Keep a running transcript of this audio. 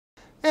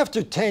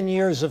After 10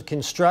 years of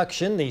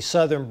construction, the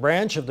southern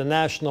branch of the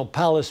National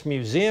Palace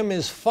Museum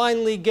is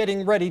finally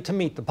getting ready to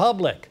meet the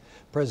public.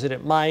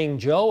 President Ma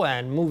Ying-jeou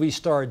and movie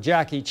star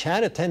Jackie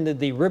Chan attended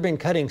the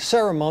ribbon-cutting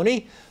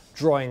ceremony,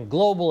 drawing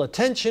global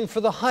attention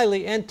for the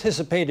highly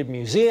anticipated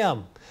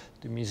museum.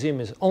 The museum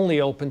is only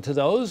open to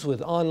those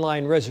with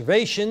online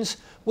reservations,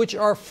 which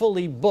are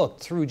fully booked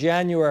through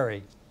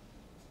January.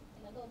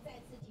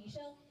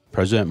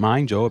 President Ma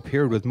Ying-jeou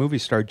appeared with movie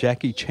star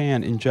Jackie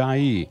Chan in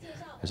Chiayi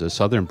as the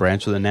southern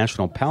branch of the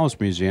National Palace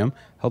Museum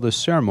held a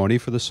ceremony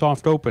for the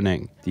soft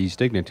opening. These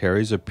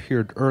dignitaries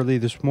appeared early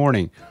this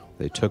morning.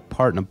 They took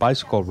part in a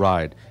bicycle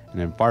ride,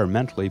 an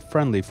environmentally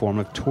friendly form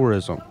of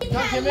tourism.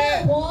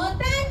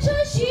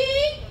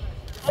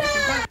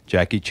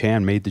 Jackie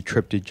Chan made the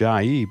trip to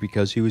Chiayi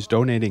because he was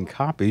donating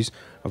copies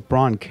of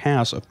bronze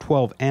casts of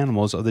 12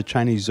 animals of the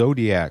Chinese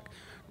zodiac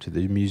to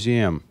the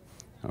museum.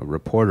 A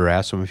reporter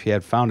asked him if he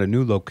had found a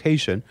new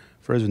location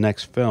for his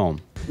next film.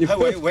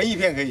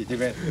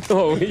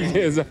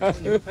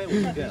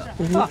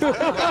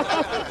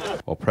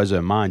 While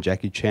President Ma and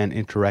Jackie Chan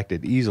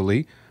interacted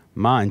easily,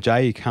 Ma and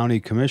Chiayi County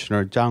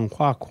Commissioner Zhang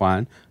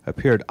Huaquan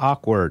appeared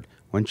awkward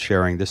when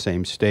sharing the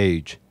same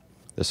stage.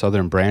 The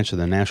southern branch of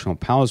the National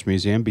Palace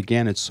Museum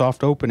began its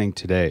soft opening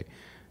today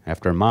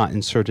after Ma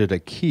inserted a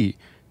key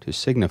to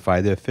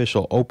signify the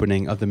official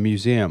opening of the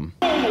museum.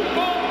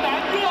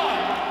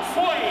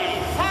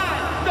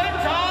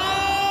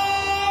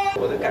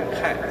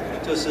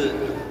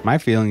 My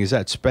feeling is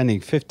that spending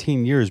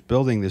 15 years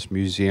building this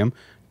museum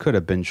could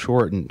have been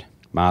shortened.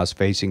 Ma is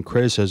facing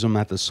criticism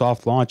that the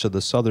soft launch of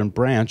the southern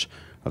branch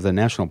of the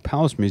National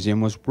Palace Museum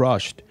was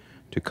rushed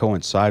to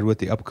coincide with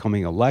the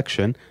upcoming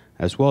election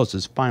as well as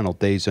his final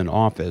days in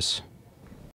office.